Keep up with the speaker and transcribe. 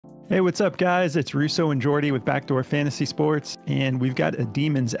Hey, what's up, guys? It's Russo and Jordy with Backdoor Fantasy Sports, and we've got a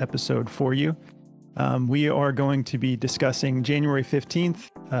Demons episode for you. We are going to be discussing January 15th,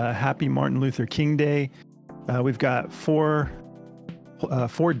 Happy Martin Luther King Day. We've got four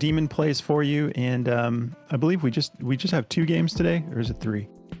Demon plays for you, and I believe we just have two games today, or is it three?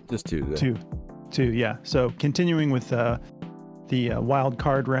 Just two today. Two, yeah. So continuing with the wild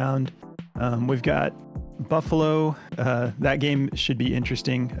card round, we've got Buffalo. That game should be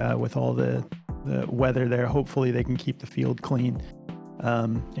interesting with all the weather there. Hopefully they can keep the field clean.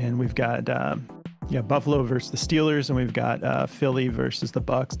 And we've got Buffalo versus the Steelers, and we've got Philly versus the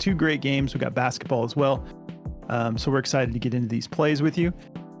Bucks. Two great games. We've got basketball as well. So we're excited to get into these plays with you.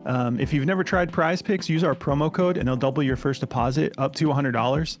 If you've never tried Prize Picks, use our promo code and they'll double your first deposit up to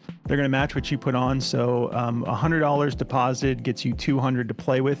 $100. They're going to match what you put on. So $100 deposit gets you $200 to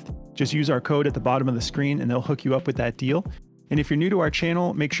play with. Just use our code at the bottom of the screen and they'll hook you up with that deal. And if you're new to our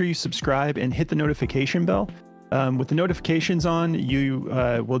channel, make sure you subscribe and hit the notification bell. With the notifications on, you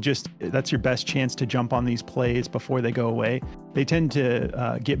that's your best chance to jump on these plays before they go away. They tend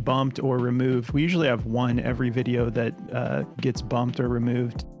to get bumped or removed. We usually have one every video that gets bumped or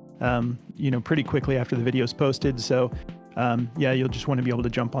removed, pretty quickly after the video is posted. So you'll just want to be able to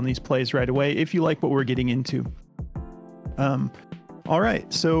jump on these plays right away if you like what we're getting into. All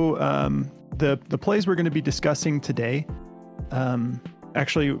right, so the plays we're going to be discussing today.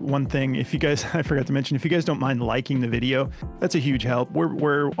 Actually, one thing, I forgot to mention, if you guys don't mind liking the video, that's a huge help.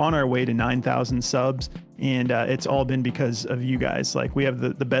 We're on our way to 9,000 subs, and it's all been because of you guys. Like, we have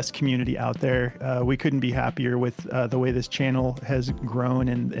the best community out there. We couldn't be happier with the way this channel has grown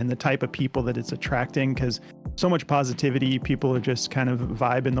and the type of people that it's attracting, because so much positivity. People are just kind of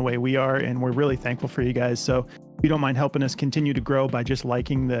vibing the way we are, and we're really thankful for you guys. So if you don't mind helping us continue to grow by just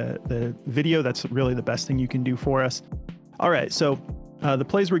liking the video, that's really the best thing you can do for us. All right, so the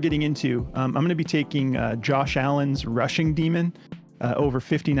plays we're getting into, I'm going to be taking Josh Allen's rushing demon over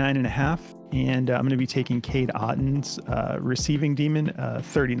 59.5, and I'm going to be taking Cade Otton's receiving demon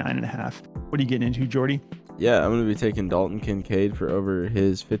 39.5. What are you getting into, Jordy? Yeah, I'm going to be taking Dalton Kincaid for over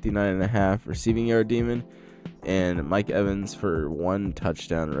his 59.5 receiving yard demon, and Mike Evans for 1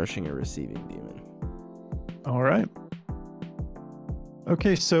 touchdown rushing a receiving demon. All right.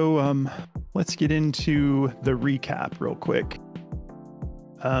 Okay, so let's get into the recap real quick.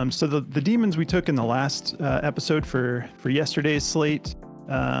 So the demons we took in the last episode for yesterday's slate,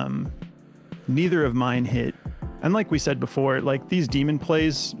 neither of mine hit. And like we said before, like these demon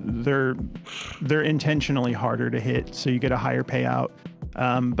plays, they're intentionally harder to hit, so you get a higher payout.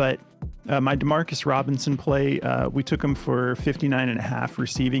 But my Demarcus Robinson play, we took him for 59.5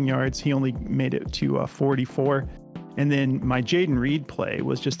 receiving yards. He only made it to 44. And then my Jaden Reed play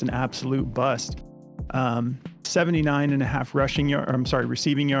was just an absolute bust. 79.5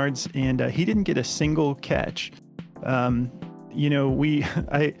 receiving yards, and he didn't get a single catch.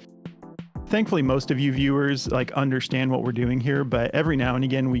 Thankfully most of you viewers like understand what we're doing here, but every now and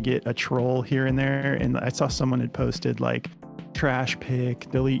again we get a troll here and there, and I saw someone had posted like trash pick,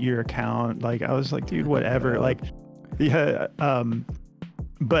 delete your account. Like I was like, dude, whatever. Like, yeah.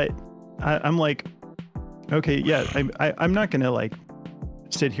 But I'm like, okay, yeah, I'm not gonna like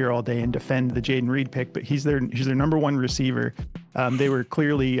sit here all day and defend the Jaden Reed pick, but he's their number one receiver. They were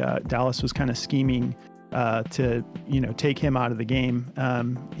clearly Dallas was kind of scheming to take him out of the game,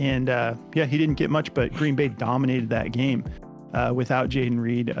 he didn't get much, but Green Bay dominated that game without Jaden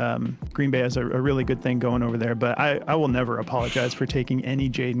Reed. Green Bay has a really good thing going over there, but I will never apologize for taking any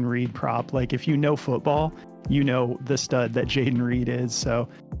Jaden Reed prop. Like if you know football, you know the stud that Jaden Reed is, so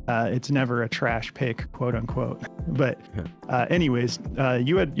it's never a trash pick, quote unquote. But anyways,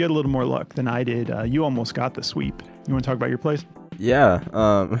 you had a little more luck than I did. You almost got the sweep. You want to talk about your plays? Yeah,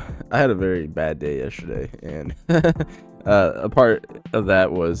 I had a very bad day yesterday, and a part of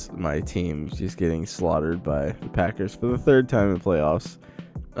that was my team just getting slaughtered by the Packers for the third time in playoffs.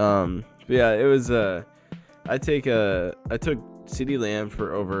 It was I took CeeDee Lamb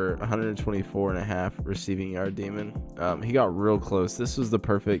for over 124.5 receiving yard demon. He got real close. This was the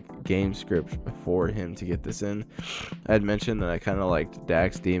perfect game script for him to get this in. I had mentioned that I kind of liked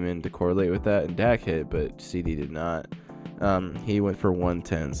Dak's demon to correlate with that, and Dak hit, but CD did not. He went for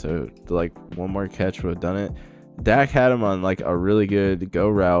 110, so like one more catch would have done it. Dak had him on like a really good go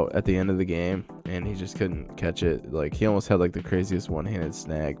route at the end of the game, and he just couldn't catch it. Like he almost had like the craziest one-handed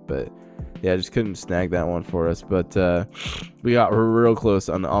snag, but yeah, just couldn't snag that one for us. But we got real close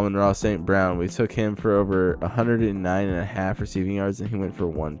on the Amon-Ra St. Brown. We took him for over 109.5 receiving yards, and he went for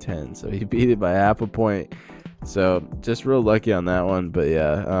 110. So he beat it by half a point. So just real lucky on that one. But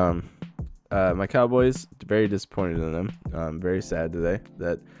yeah, my Cowboys, very disappointed in them. Very sad today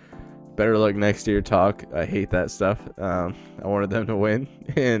that better luck next year talk. I hate that stuff. I wanted them to win,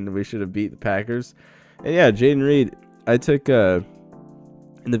 and we should have beat the Packers. And yeah, Jayden Reed, I took in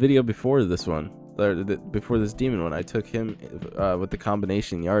the video before this one, before this demon one, I took him with the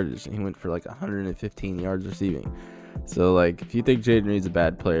combination yardage, and he went for like 115 yards receiving. So like, if you think Jayden Reed's a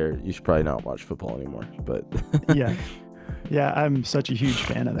bad player, you should probably not watch football anymore. But yeah, I'm such a huge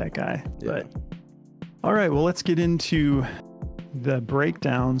fan of that guy. Yeah. But all right, well, let's get into the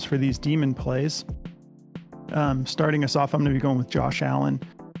breakdowns for these demon plays. Starting us off, I'm going to be going with Josh Allen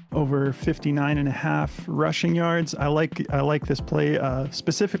over 59.5 rushing yards. I like this play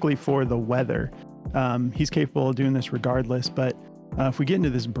specifically for the weather. He's capable of doing this regardless, but if we get into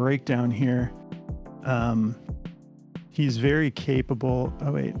this breakdown here, he's very capable.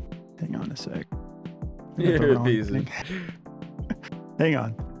 Oh wait, hang on a sec. Hang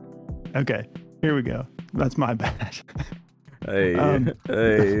on. Okay, here we go. That's my bad.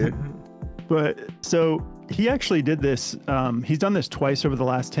 Hey. But so he actually did this. He's done this twice over the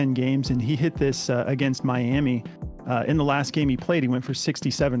last 10 games, and he hit this against Miami. In the last game he played, he went for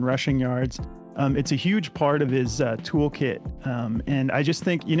 67 rushing yards. It's a huge part of his toolkit. And I just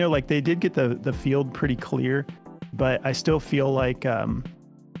think, like they did get the field pretty clear, but I still feel like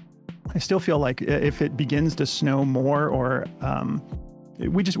if it begins to snow more or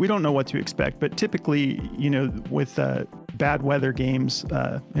we don't know what to expect. But typically, with bad weather games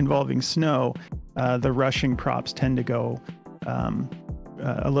involving snow, the rushing props tend to go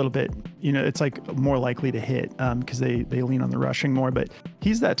a little bit, it's like more likely to hit because they lean on the rushing more. But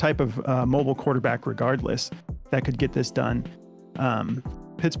he's that type of mobile quarterback regardless that could get this done.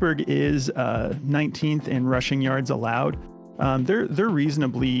 Pittsburgh is 19th in rushing yards allowed. They're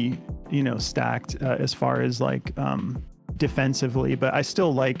reasonably, stacked as far as like defensively, but I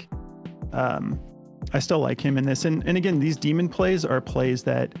still like him in this. And again, these demon plays are plays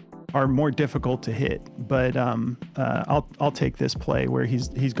that are more difficult to hit, but I'll take this play where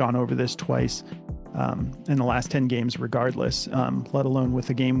he's gone over this twice in the last 10 games regardless, let alone with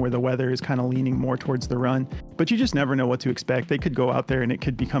a game where the weather is kind of leaning more towards the run. But you just never know what to expect. They could go out there and it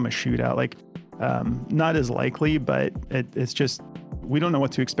could become a shootout. Like not as likely, but it's just, we don't know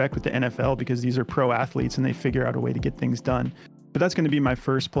what to expect with the NFL because these are pro athletes and they figure out a way to get things done. But that's going to be my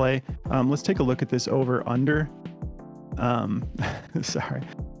first play. Let's take a look at this over under. Sorry,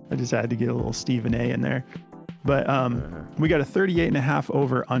 I just had to get a little Stephen A in there. But we got a 38.5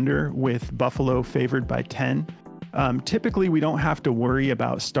 over under with Buffalo favored by 10. Typically, we don't have to worry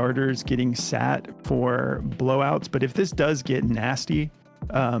about starters getting sat for blowouts. But if this does get nasty,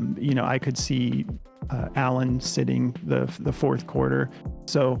 I could see Allen sitting the fourth quarter.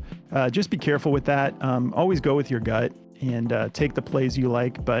 So just be careful with that. Always go with your gut and take the plays you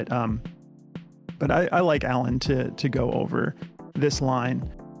like. But I like Allen to go over this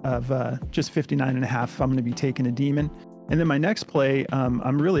line of just 59.5. I'm going to be taking a demon. And then my next play,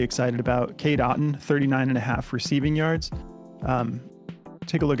 I'm really excited about Cade Otton, 39.5 receiving yards.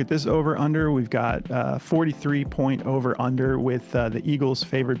 Take a look at this over under. We've got 43 point over under with the Eagles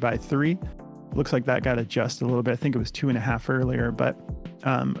favored by 3. Looks like that got adjusted a little bit. I think it was 2.5 earlier. But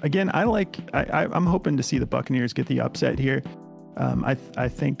again, I'm hoping to see the Buccaneers get the upset here. I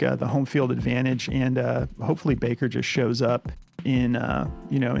think the home field advantage and hopefully Baker just shows up in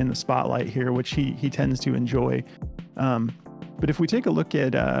the spotlight here, which he tends to enjoy. But if we take a look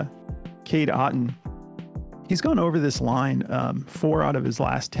at Cade Otton, he's gone over this line 4 out of his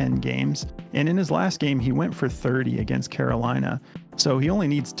last 10 games. And in his last game, he went for 30 against Carolina. So he only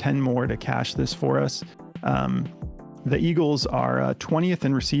needs 10 more to cash this for us. The Eagles are 20th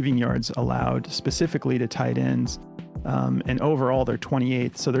in receiving yards allowed, specifically to tight ends. And overall, they're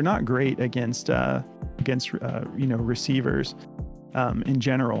 28th. So they're not great against receivers in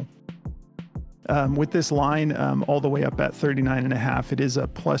general. With this line all the way up at 39.5, it is a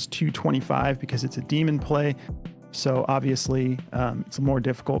plus 225 because it's a demon play. So obviously it's a more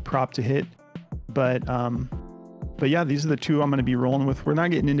difficult prop to hit. But yeah, these are the two I'm going to be rolling with. We're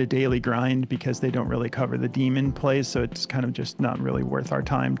not getting into daily grind because they don't really cover the demon plays. So it's kind of just not really worth our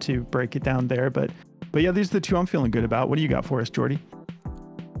time to break it down there. But yeah, these are the two I'm feeling good about. What do you got for us, Jordy?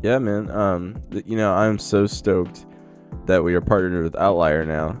 Yeah, man. I'm so stoked that we are partnered with Outlier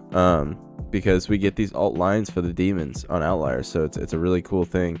now. Because we get these alt lines for the demons on Outlier, so it's a really cool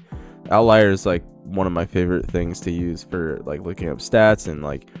thing. Outlier is like one of my favorite things to use for like looking up stats, and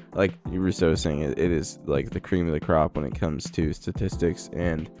like Russo was saying, it is like the cream of the crop when it comes to statistics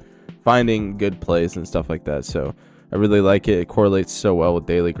and finding good plays and stuff like that. So I really like it. It correlates so well with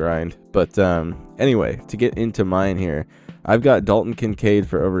daily grind. But anyway, to get into mine here, I've got Dalton Kincaid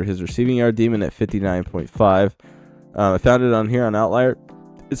for over his receiving yard demon at 59.5. I found it on here on Outlier.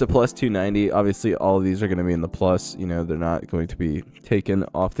 It's a plus 290. Obviously, all of these are going to be in the plus. You know, they're not going to be taken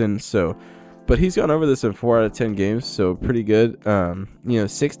often. So, but he's gone over this in 4 out of 10 games, so pretty good. You know,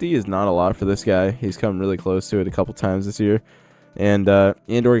 60 is not a lot for this guy. He's come really close to it a couple times this year, and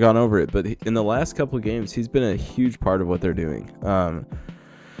Andor gone over it. But in the last couple of games, he's been a huge part of what they're doing. And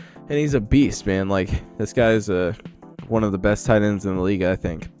he's a beast, man. Like, this guy's one of the best tight ends in the league, I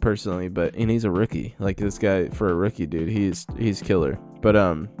think, personally. And he's a rookie. Like, this guy, for a rookie, dude, he's killer. But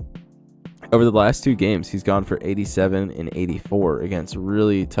over the last 2 games, he's gone for 87 and 84 against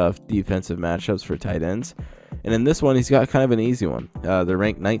really tough defensive matchups for tight ends. And in this one, he's got kind of an easy one. They're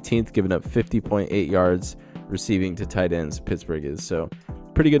ranked 19th, giving up 50.8 yards receiving to tight ends, Pittsburgh is. So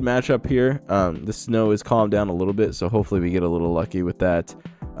pretty good matchup here. The snow has calmed down a little bit, so hopefully we get a little lucky with that.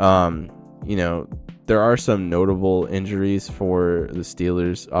 You know, there are some notable injuries for the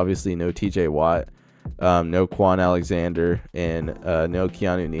Steelers. Obviously, no TJ Watt. No Quan Alexander, and no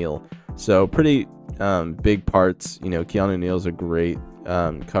Keanu Neal. So pretty big parts. You know, Keanu Neal's a great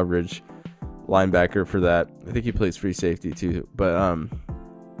coverage linebacker for that. I think he plays free safety too. But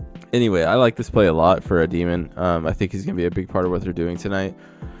anyway, I like this play a lot for a Demon. I think he's going to be a big part of what they're doing tonight.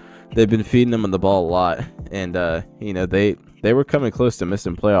 They've been feeding him on the ball a lot, and you know, they were coming close to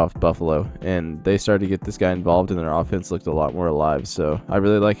missing playoff Buffalo, and they started to get this guy involved, and their offense looked a lot more alive. So I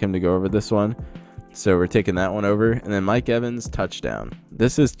really like him to go over this one. So we're taking that one over. And then Mike Evans, touchdown.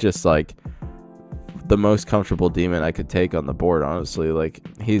 This is just like the most comfortable Demon I could take on the board, honestly. Like,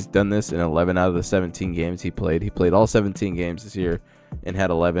 he's done this in 11 out of the 17 games he played. He played all 17 games this year and had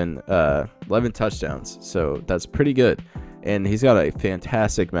 11 touchdowns. So that's pretty good. And he's got a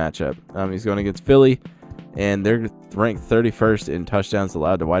fantastic matchup. He's going against Philly, and they're ranked 31st in touchdowns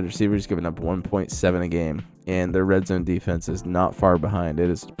allowed to wide receivers, giving up 1.7 a game. And their red zone defense is not far behind. It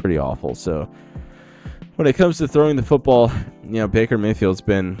is pretty awful. So when it comes to throwing the football, you know, Baker Mayfield's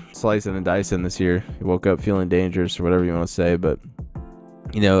been slicing and dicing this year. He woke up feeling dangerous, or whatever you want to say. But,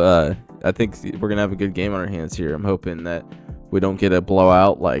 you know, I think we're going to have a good game on our hands here. I'm hoping that we don't get a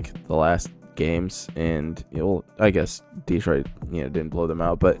blowout like the last games. And, you know, I guess Detroit, you know, didn't blow them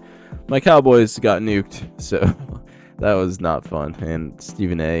out. But my Cowboys got nuked, so that was not fun. And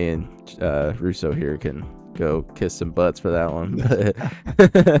Stephen A. and Russo here can go kiss some butts for that one.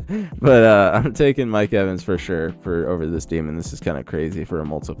 But I'm taking Mike Evans for sure for over this Demon. This is kind of crazy for a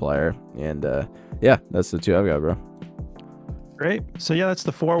multiplier. And yeah, that's the 2 I've got, bro. Great. So yeah, that's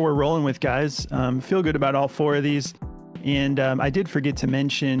the 4 we're rolling with, guys. Feel good about all 4 of these. And I did forget to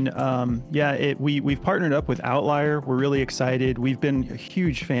mention, we've partnered up with Outlier. We're really excited. We've been a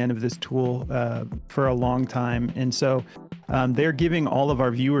huge fan of this tool for a long time. And so they're giving all of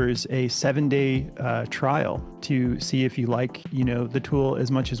our viewers a 7-day trial to see if you like, you know, the tool as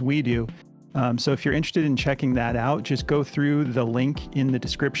much as we do. So if you're interested in checking that out, just go through the link in the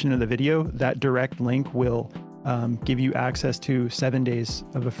description of the video. That direct link will give you access to 7 days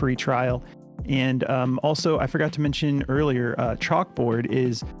of a free trial. And also, I forgot to mention earlier, Chalkboard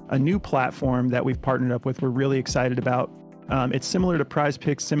is a new platform that we've partnered up with. We're really excited about. It's similar to Prize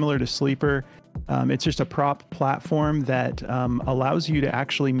Picks, similar to Sleeper. It's just a prop platform that allows you to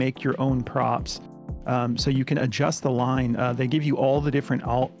actually make your own props. So you can adjust the line. They give you all the different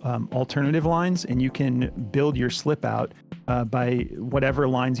alternative lines, and you can build your slip out by whatever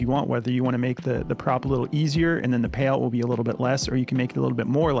lines you want, whether you want to make the prop a little easier and then the payout will be a little bit less, or you can make it a little bit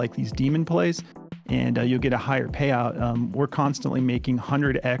more like these Demon plays, and you'll get a higher payout. We're constantly making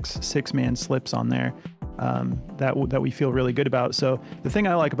 100x 6-man slips on there that we feel really good about. So the thing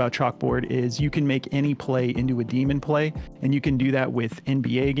I like about Chalkboard is you can make any play into a Demon play, and you can do that with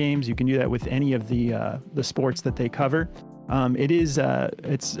NBA games. You can do that with any of the sports that they cover. It's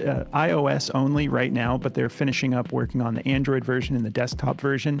iOS only right now, but they're finishing up working on the Android version and the desktop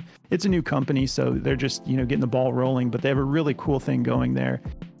version. It's a new company, so they're just, you know, getting the ball rolling, but they have a really cool thing going there.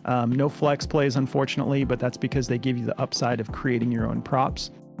 No flex plays, unfortunately, but that's because they give you the upside of creating your own props.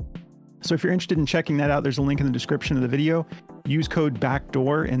 So if you're interested in checking that out, there's a link in the description of the video. Use code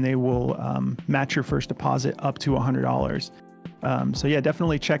BACKDOOR and they will match your first deposit up to $100. So yeah,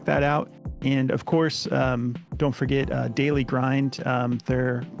 definitely check that out. And of course, don't forget Daily Grind.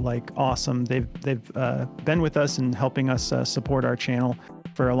 They're like awesome. They've been with us and helping us support our channel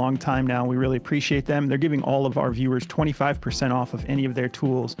for a long time now. We really appreciate them. They're giving all of our viewers 25% off of any of their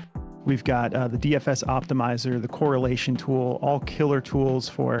tools. We've got the DFS Optimizer, the correlation tool, all killer tools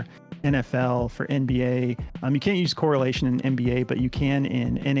for NFL, for NBA. You can't use correlation in NBA, but you can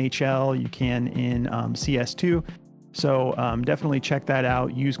in NHL, you can in CS2. So definitely check that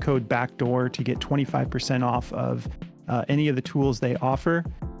out. Use code BACKDOOR to get 25% off of any of the tools they offer.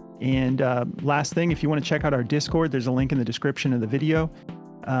 And last thing, if you want to check out our Discord, there's a link in the description of the video.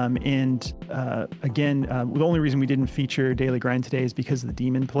 Again, the only reason we didn't feature Daily Grind today is because of the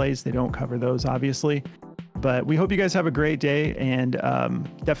demon plays. They don't cover those, obviously. But we hope you guys have a great day. And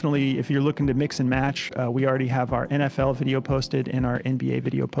definitely, if you're looking to mix and match, we already have our NFL video posted and our NBA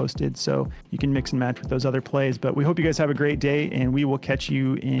video posted. So you can mix and match with those other plays. But we hope you guys have a great day, and we will catch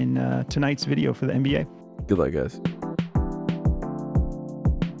you in tonight's video for the NBA. Good luck, guys.